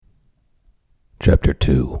Chapter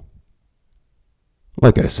 2.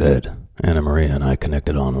 Like I said, Anna Maria and I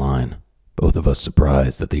connected online, both of us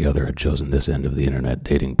surprised that the other had chosen this end of the internet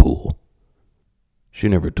dating pool. She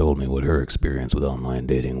never told me what her experience with online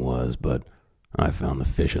dating was, but I found the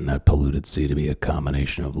fish in that polluted sea to be a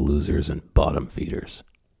combination of losers and bottom feeders.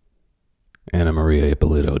 Anna Maria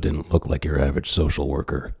Ippolito didn't look like your average social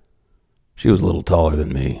worker. She was a little taller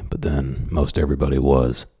than me, but then most everybody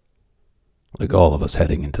was. Like all of us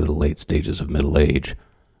heading into the late stages of middle age,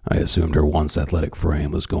 I assumed her once athletic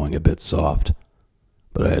frame was going a bit soft,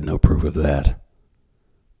 but I had no proof of that.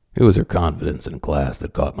 It was her confidence in class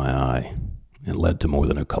that caught my eye, and led to more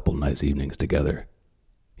than a couple nice evenings together,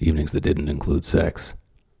 evenings that didn't include sex.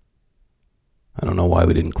 I don't know why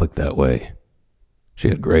we didn't click that way. She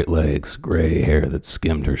had great legs, gray hair that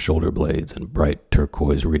skimmed her shoulder blades, and bright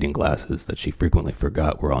turquoise reading glasses that she frequently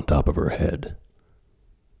forgot were on top of her head.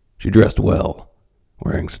 She dressed well,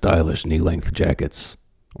 wearing stylish knee-length jackets,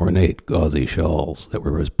 ornate gauzy shawls that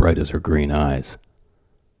were as bright as her green eyes.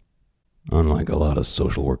 Unlike a lot of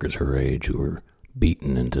social workers her age who were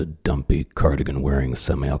beaten into dumpy, cardigan-wearing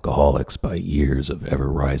semi-alcoholics by years of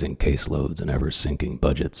ever-rising caseloads and ever-sinking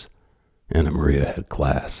budgets, Anna Maria had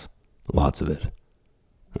class, lots of it,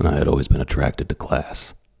 and I had always been attracted to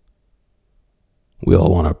class. We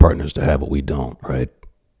all want our partners to have what we don't, right?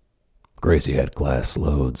 Gracie had class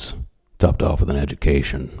loads, topped off with an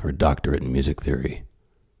education, her doctorate in music theory.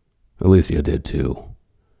 Alicia did too.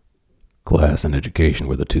 Class and education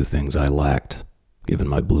were the two things I lacked, given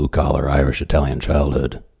my blue-collar Irish-Italian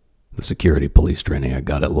childhood, the security police training I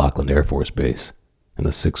got at Lockland Air Force Base, and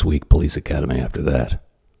the 6-week police academy after that.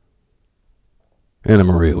 Anna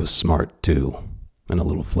Maria was smart too, and a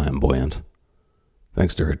little flamboyant.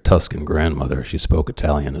 Thanks to her Tuscan grandmother, she spoke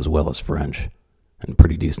Italian as well as French, and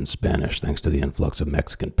pretty decent Spanish thanks to the influx of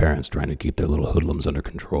Mexican parents trying to keep their little hoodlums under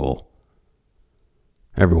control.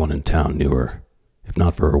 Everyone in town knew her, if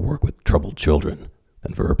not for her work with troubled children,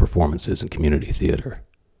 then for her performances in community theater.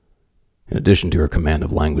 In addition to her command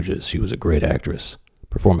of languages, she was a great actress,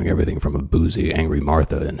 performing everything from a boozy, angry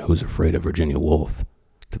Martha in Who's Afraid of Virginia Woolf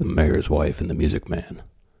to the mayor's wife in The Music Man.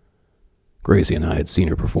 Gracie and I had seen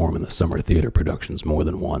her perform in the summer theater productions more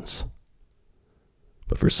than once.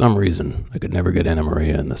 But for some reason, I could never get Anna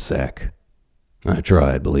Maria in the sack. I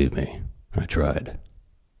tried, believe me. I tried.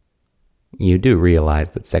 You do realize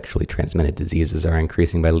that sexually transmitted diseases are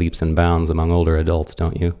increasing by leaps and bounds among older adults,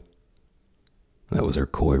 don't you? That was her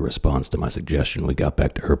coy response to my suggestion we got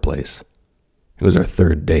back to her place. It was our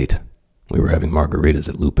third date. We were having margaritas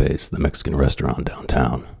at Lupe's, the Mexican restaurant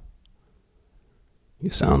downtown. You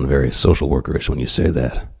sound very social workerish when you say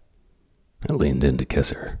that. I leaned in to kiss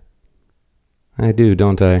her. I do,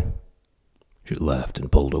 don't I? She laughed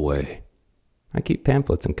and pulled away. I keep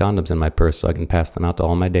pamphlets and condoms in my purse so I can pass them out to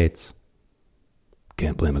all my dates.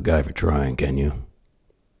 Can't blame a guy for trying, can you?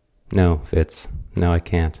 No, Fitz. No, I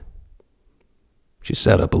can't. She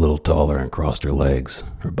sat up a little taller and crossed her legs,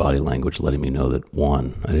 her body language letting me know that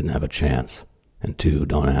 1, I didn't have a chance, and 2,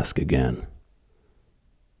 don't ask again.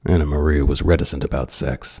 Anna Maria was reticent about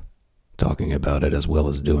sex, talking about it as well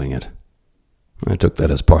as doing it. I took that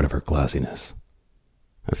as part of her classiness.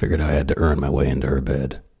 I figured I had to earn my way into her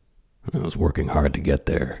bed, and I was working hard to get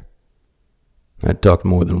there. I'd talked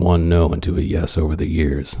more than one no into a yes over the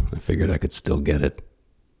years. I figured I could still get it.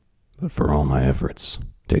 But for all my efforts,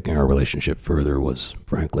 taking our relationship further was,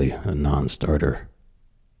 frankly, a non-starter.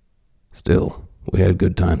 Still, we had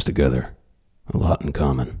good times together, a lot in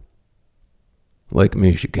common. Like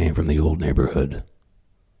me, she came from the old neighborhood.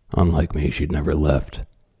 Unlike me, she'd never left.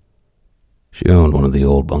 She owned one of the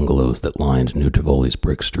old bungalows that lined New Tivoli's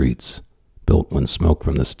brick streets, built when smoke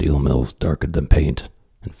from the steel mills darkened the paint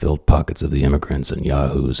and filled pockets of the immigrants and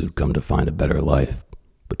yahoos who'd come to find a better life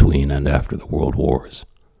between and after the world wars.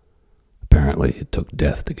 Apparently, it took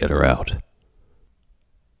death to get her out.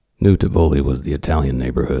 New Tivoli was the Italian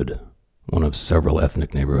neighborhood, one of several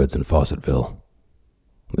ethnic neighborhoods in Fawcettville.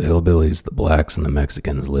 The hillbillies, the blacks, and the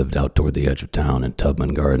Mexicans lived out toward the edge of town in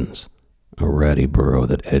Tubman Gardens, a ratty borough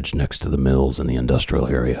that edged next to the mills in the industrial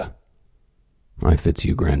area. My Fitz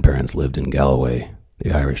grandparents lived in Galloway,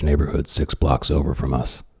 the Irish neighborhood 6 blocks over from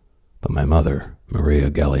us, but my mother, Maria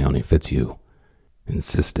Gallioni Fitzhugh,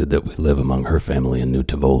 insisted that we live among her family in New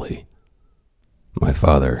Tivoli. My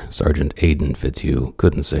father, Sergeant Aidan Fitzhugh,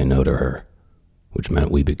 couldn't say no to her, which meant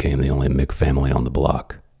we became the only Mick family on the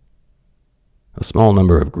block. A small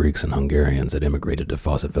number of Greeks and Hungarians had immigrated to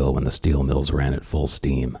Fawcettville when the steel mills ran at full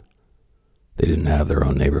steam. They didn't have their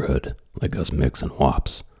own neighborhood, like us Micks and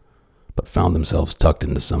Wops, but found themselves tucked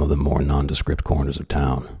into some of the more nondescript corners of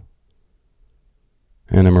town.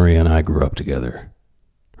 Anna Maria and I grew up together.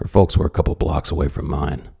 Her folks were a couple blocks away from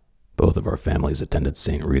mine. Both of our families attended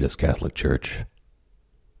St. Rita's Catholic Church.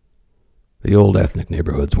 The old ethnic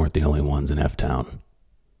neighborhoods weren't the only ones in F-Town.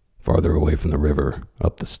 Farther away from the river,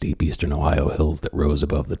 up the steep eastern Ohio hills that rose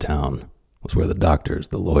above the town, was where the doctors,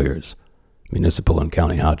 the lawyers, municipal and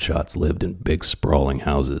county hotshots lived in big sprawling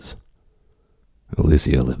houses.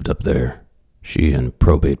 Alicia lived up there. She and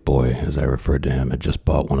Probate Boy, as I referred to him, had just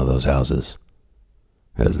bought one of those houses.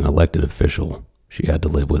 As an elected official, she had to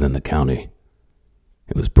live within the county.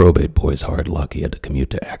 It was Probate Boy's hard luck he had to commute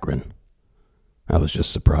to Akron. I was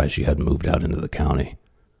just surprised she hadn't moved out into the county,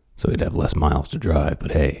 so he'd have less miles to drive,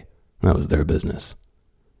 but hey, that was their business.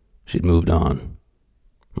 She'd moved on.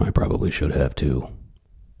 I probably should have too.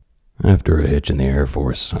 After a hitch in the Air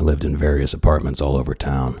Force, I lived in various apartments all over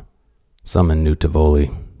town. Some in New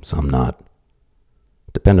Tivoli, some not.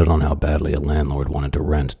 Depended on how badly a landlord wanted to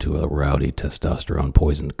rent to a rowdy,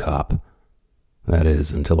 testosterone-poisoned cop. That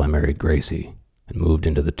is, until I married Gracie and moved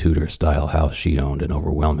into the Tudor-style house she owned in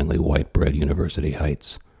overwhelmingly white-bread University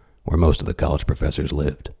Heights, where most of the college professors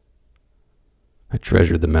lived. I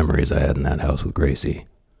treasured the memories I had in that house with Gracie,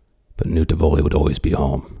 but New Tivoli would always be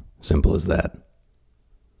home, simple as that.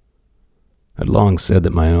 I'd long said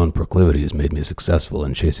that my own proclivities made me successful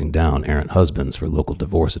in chasing down errant husbands for local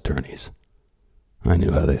divorce attorneys. I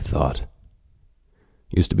knew how they thought.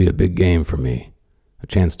 Used to be a big game for me, a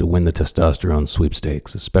chance to win the testosterone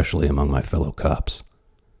sweepstakes, especially among my fellow cops.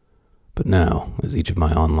 But now, as each of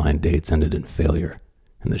my online dates ended in failure,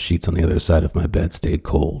 and the sheets on the other side of my bed stayed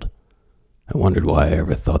cold, I wondered why I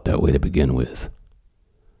ever thought that way to begin with.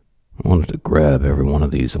 I wanted to grab every one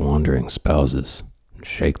of these wandering spouses and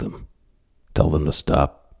shake them, tell them to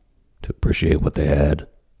stop, to appreciate what they had,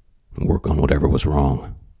 and work on whatever was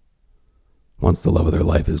wrong. Once the love of their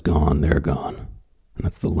life is gone, they're gone, and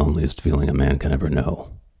that's the loneliest feeling a man can ever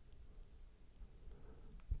know.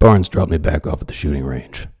 Barnes dropped me back off at the shooting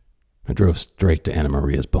range. I drove straight to Anna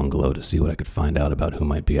Maria's bungalow to see what I could find out about who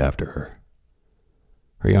might be after her.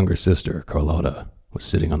 Her younger sister, Carlotta, was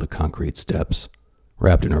sitting on the concrete steps,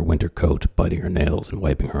 wrapped in her winter coat, biting her nails and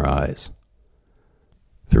wiping her eyes.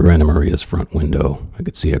 Through Anna Maria's front window, I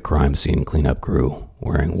could see a crime scene cleanup crew,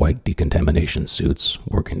 wearing white decontamination suits,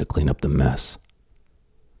 working to clean up the mess.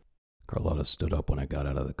 Carlotta stood up when I got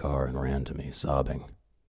out of the car and ran to me, sobbing.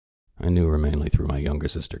 I knew her mainly through my younger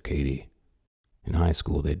sister, Katie. In high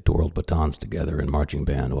school, they'd twirled batons together in marching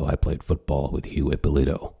band while I played football with Hugh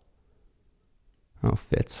Ippolito. Oh,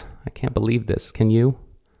 Fitz, I can't believe this. Can you?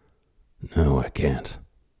 No, I can't.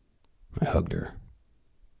 I hugged her.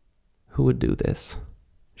 Who would do this?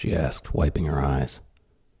 She asked, wiping her eyes.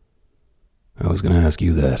 I was going to ask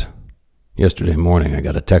you that. Yesterday morning, I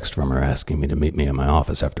got a text from her asking me to meet me at my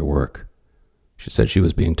office after work. She said she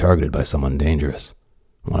was being targeted by someone dangerous,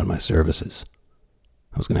 wanted my services.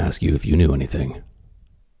 I was going to ask you if you knew anything.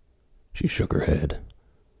 She shook her head.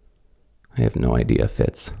 I have no idea,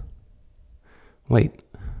 Fitz. Wait,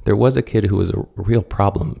 there was a kid who was a real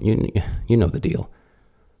problem. You know the deal.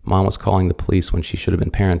 Mom was calling the police when she should have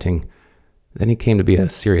been parenting. Then he came to be a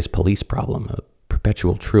serious police problem, a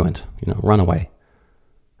perpetual truant, runaway.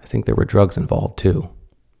 I think there were drugs involved, too.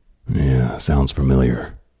 Yeah, sounds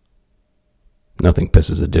familiar. Nothing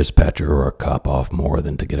pisses a dispatcher or a cop off more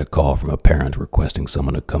than to get a call from a parent requesting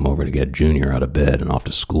someone to come over to get Junior out of bed and off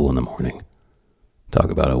to school in the morning. Talk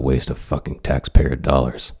about a waste of fucking taxpayer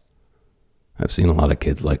dollars. I've seen a lot of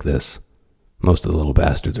kids like this. Most of the little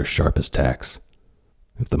bastards are sharp as tacks.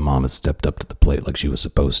 If the mom had stepped up to the plate like she was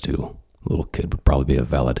supposed to, the little kid would probably be a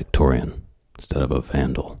valedictorian instead of a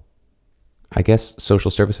vandal. I guess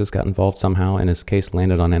social services got involved somehow, and his case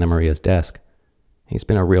landed on Anna Maria's desk. He's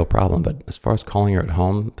been a real problem, but as far as calling her at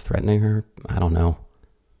home, threatening her, I don't know.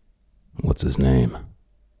 What's his name?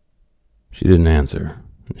 She didn't answer,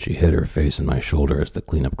 and she hid her face in my shoulder as the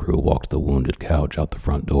cleanup crew walked the wounded couch out the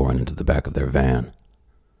front door and into the back of their van.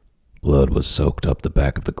 Blood was soaked up the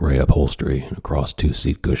back of the gray upholstery and across 2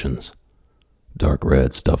 seat cushions. Dark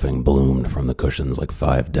red stuffing bloomed from the cushions like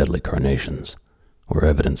 5 deadly carnations, where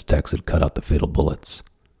evidence techs had cut out the fatal bullets.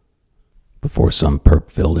 Before some perp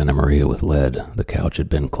filled Anna Maria with lead, the couch had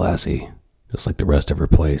been classy, just like the rest of her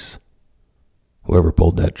place. Whoever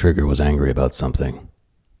pulled that trigger was angry about something.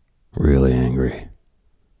 Really angry.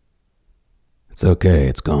 It's okay,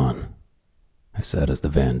 it's gone, I said as the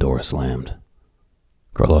van door slammed.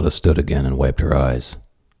 Carlotta stood again and wiped her eyes.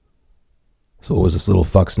 So what was this little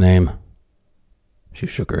fuck's name? She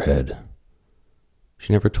shook her head.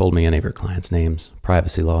 She never told me any of her clients' names.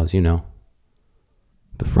 Privacy laws, you know.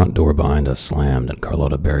 The front door behind us slammed, and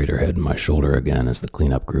Carlotta buried her head in my shoulder again as the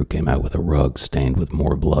cleanup crew came out with a rug stained with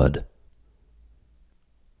more blood.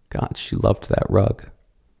 God, she loved that rug.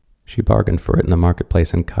 She bargained for it in the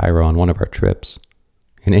marketplace in Cairo on one of our trips.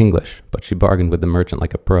 In English, but she bargained with the merchant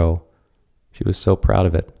like a pro. She was so proud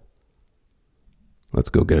of it. Let's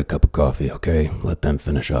go get a cup of coffee, okay? Let them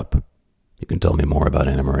finish up. You can tell me more about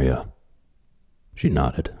Anna Maria. She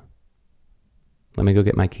nodded. Let me go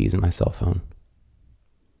get my keys and my cell phone.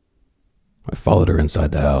 I followed her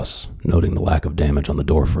inside the house, noting the lack of damage on the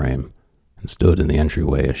door frame, and stood in the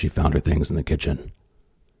entryway as she found her things in the kitchen.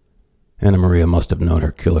 Anna Maria must have known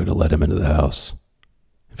her killer to let him into the house.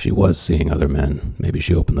 If she was seeing other men, maybe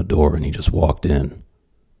she opened the door and he just walked in.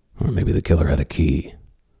 Or maybe the killer had a key.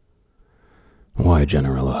 Why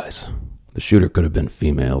generalize? The shooter could have been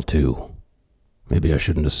female, too. Maybe I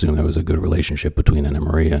shouldn't assume there was a good relationship between Anna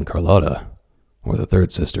Maria and Carlotta, or the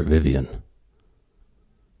third sister, Vivian.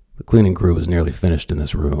 The cleaning crew was nearly finished in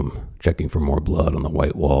this room, checking for more blood on the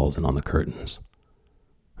white walls and on the curtains.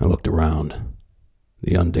 I looked around.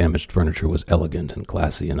 The undamaged furniture was elegant and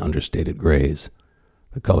classy in understated grays.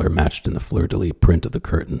 The color matched in the fleur-de-lis print of the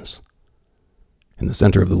curtains. In the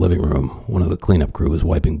center of the living room, one of the cleanup crew was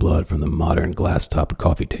wiping blood from the modern glass-topped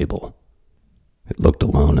coffee table. It looked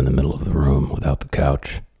alone in the middle of the room, without the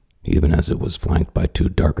couch, even as it was flanked by two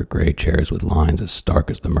darker gray chairs with lines as stark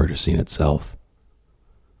as the murder scene itself.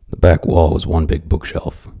 The back wall was one big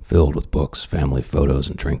bookshelf, filled with books, family photos,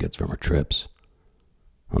 and trinkets from her trips.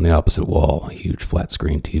 On the opposite wall, a huge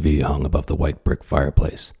flat-screen TV hung above the white brick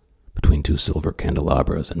fireplace, between two silver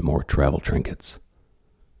candelabras and more travel trinkets.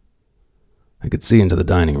 I could see into the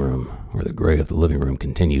dining room, where the gray of the living room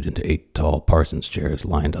continued into 8 tall Parsons chairs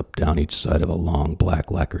lined up down each side of a long black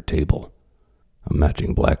lacquer table. A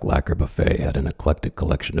matching black lacquer buffet had an eclectic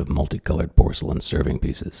collection of multicolored porcelain serving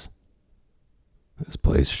pieces. This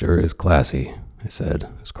place sure is classy, I said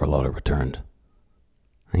as Carlotta returned.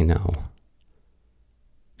 I know.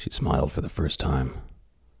 She smiled for the first time.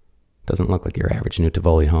 Doesn't look like your average New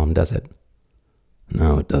Tivoli home, does it?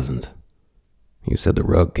 No, it doesn't. You said the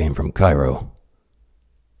rug came from Cairo.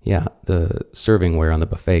 Yeah, the servingware on the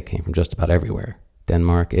buffet came from just about everywhere.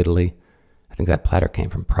 Denmark, Italy. I think that platter came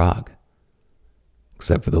from Prague.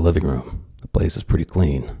 Except for the living room. The place is pretty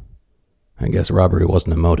clean. I guess robbery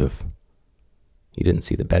wasn't a motive. You didn't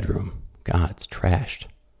see the bedroom. God, it's trashed.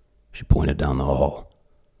 She pointed down the hall.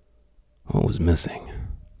 What was missing?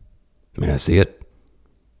 May I see it?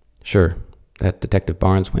 Sure. That Detective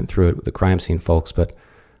Barnes went through it with the crime scene folks, but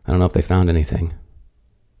I don't know if they found anything.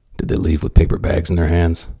 Did they leave with paper bags in their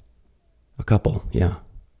hands? A couple, yeah.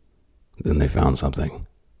 Then they found something.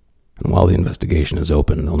 And while the investigation is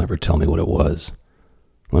open, they'll never tell me what it was.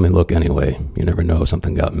 Let me look anyway. You never know if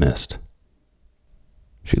something got missed.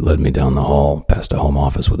 She led me down the hall, past a home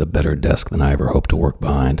office with a better desk than I ever hoped to work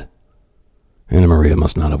behind. Anna Maria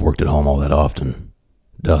must not have worked at home all that often.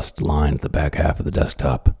 Dust lined the back half of the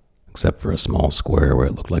desktop, except for a small square where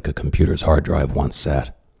it looked like a computer's hard drive once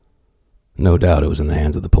sat. No doubt it was in the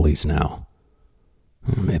hands of the police now.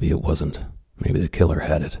 Maybe it wasn't. Maybe the killer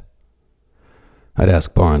had it. I'd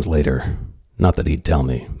ask Barnes later. Not that he'd tell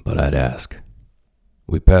me, but I'd ask.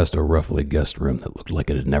 We passed a roughly guest room that looked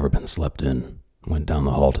like it had never been slept in, went down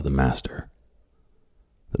the hall to the master.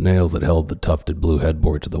 The nails that held the tufted blue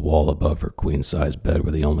headboard to the wall above her queen-size bed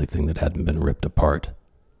were the only thing that hadn't been ripped apart.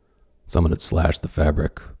 Someone had slashed the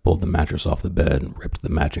fabric, pulled the mattress off the bed, and ripped the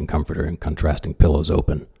matching comforter and contrasting pillows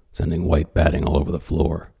open, sending white batting all over the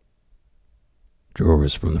floor.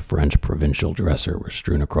 Drawers from the French provincial dresser were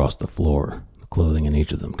strewn across the floor, the clothing in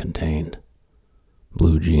each of them contained.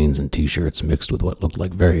 Blue jeans and t-shirts mixed with what looked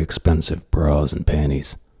like very expensive bras and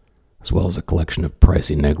panties, as well as a collection of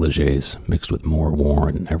pricey negligés mixed with more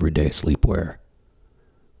worn and everyday sleepwear.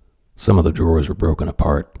 Some of the drawers were broken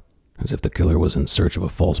apart, as if the killer was in search of a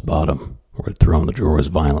false bottom, or had thrown the drawers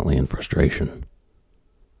violently in frustration.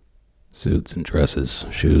 Suits and dresses,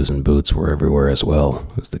 shoes and boots were everywhere as well,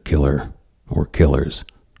 as the killer, or killers,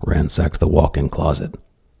 ransacked the walk-in closet.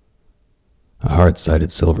 A hard-sided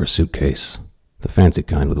silver suitcase, the fancy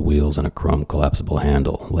kind with wheels and a chrome collapsible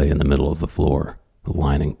handle, lay in the middle of the floor, the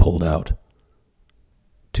lining pulled out.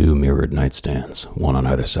 2 mirrored nightstands, one on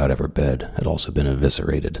either side of her bed, had also been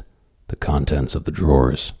eviscerated. The contents of the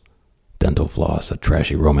drawers, dental floss, a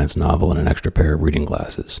trashy romance novel, and an extra pair of reading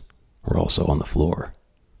glasses, were also on the floor.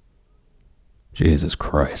 Jesus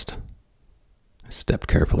Christ. I stepped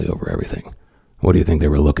carefully over everything. What do you think they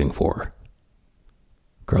were looking for?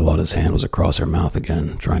 Carlotta's hand was across her mouth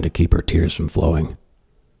again, trying to keep her tears from flowing.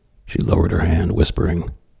 She lowered her hand,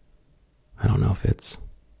 whispering, I don't know, Fitz.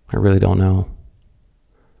 I really don't know.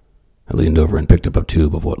 I leaned over and picked up a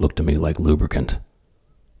tube of what looked to me like lubricant.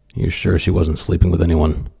 You sure she wasn't sleeping with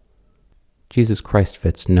anyone? Jesus Christ,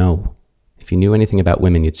 Fitz, no. If you knew anything about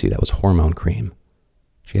women, you'd see that was hormone cream.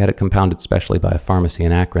 She had it compounded specially by a pharmacy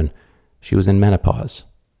in Akron. She was in menopause.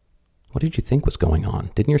 What did you think was going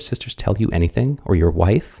on? Didn't your sisters tell you anything? Or your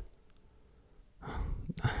wife?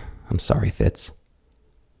 I'm sorry, Fitz.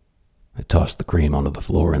 I tossed the cream onto the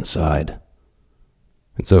floor and sighed.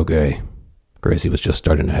 It's okay. Gracie was just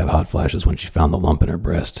starting to have hot flashes when she found the lump in her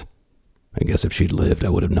breast. I guess if she'd lived, I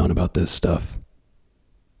would have known about this stuff.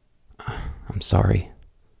 I'm sorry.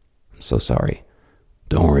 I'm so sorry.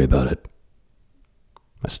 Don't worry about it.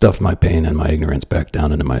 I stuffed my pain and my ignorance back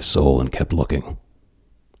down into my soul and kept looking.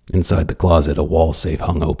 Inside the closet, a wall safe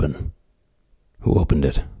hung open. Who opened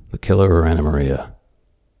it? The killer or Anna Maria?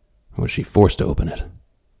 Was she forced to open it?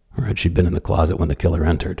 Or had she been in the closet when the killer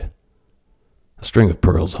entered? A string of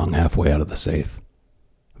pearls hung halfway out of the safe.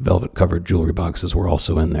 Velvet-covered jewelry boxes were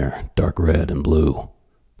also in there, dark red and blue.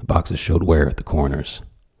 The boxes showed wear at the corners.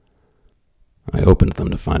 I opened them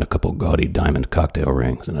to find a couple gaudy diamond cocktail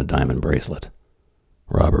rings and a diamond bracelet.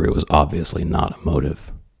 Robbery was obviously not a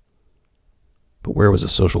motive. But where was a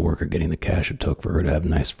social worker getting the cash it took for her to have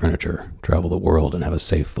nice furniture, travel the world, and have a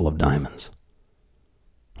safe full of diamonds?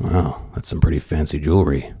 Wow, that's some pretty fancy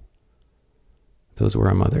jewelry. Those were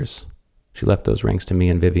our mother's. She left those rings to me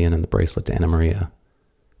and Vivian and the bracelet to Anna Maria.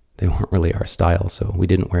 They weren't really our style, so we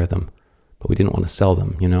didn't wear them, but we didn't want to sell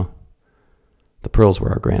them, you know? The pearls were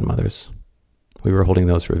our grandmother's. We were holding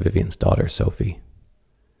those for Vivian's daughter, Sophie.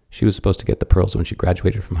 She was supposed to get the pearls when she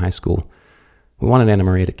graduated from high school. We wanted Anna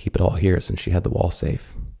Maria to keep it all here since she had the wall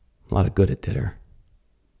safe. A lot of good it did her.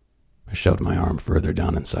 I shoved my arm further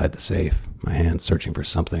down inside the safe, my hand searching for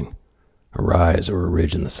something, a rise or a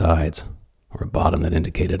ridge in the sides, or a bottom that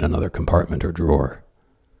indicated another compartment or drawer.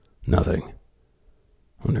 Nothing.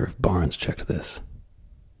 Wonder if Barnes checked this.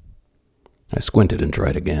 I squinted and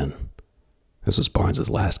tried again. This was Barnes'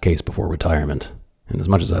 last case before retirement, and as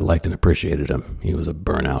much as I liked and appreciated him, he was a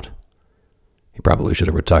burnout. He probably should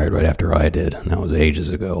have retired right after I did, and that was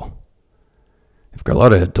ages ago. If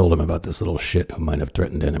Carlotta had told him about this little shit who might have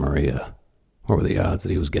threatened Anna Maria, what were the odds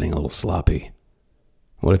that he was getting a little sloppy?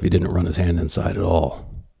 What if he didn't run his hand inside at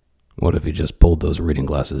all? What if he just pulled those reading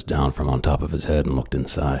glasses down from on top of his head and looked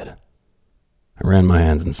inside? I ran my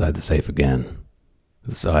hands inside the safe again,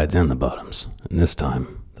 the sides and the bottoms, and this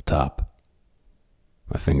time, the top.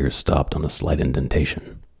 My fingers stopped on a slight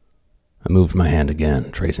indentation. I moved my hand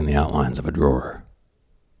again, tracing the outlines of a drawer.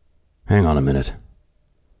 Hang on a minute.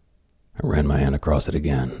 I ran my hand across it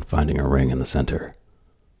again, finding a ring in the center.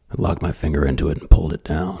 I locked my finger into it and pulled it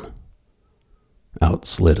down. Out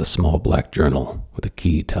slid a small black journal with a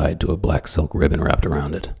key tied to a black silk ribbon wrapped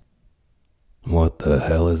around it. What the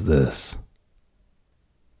hell is this?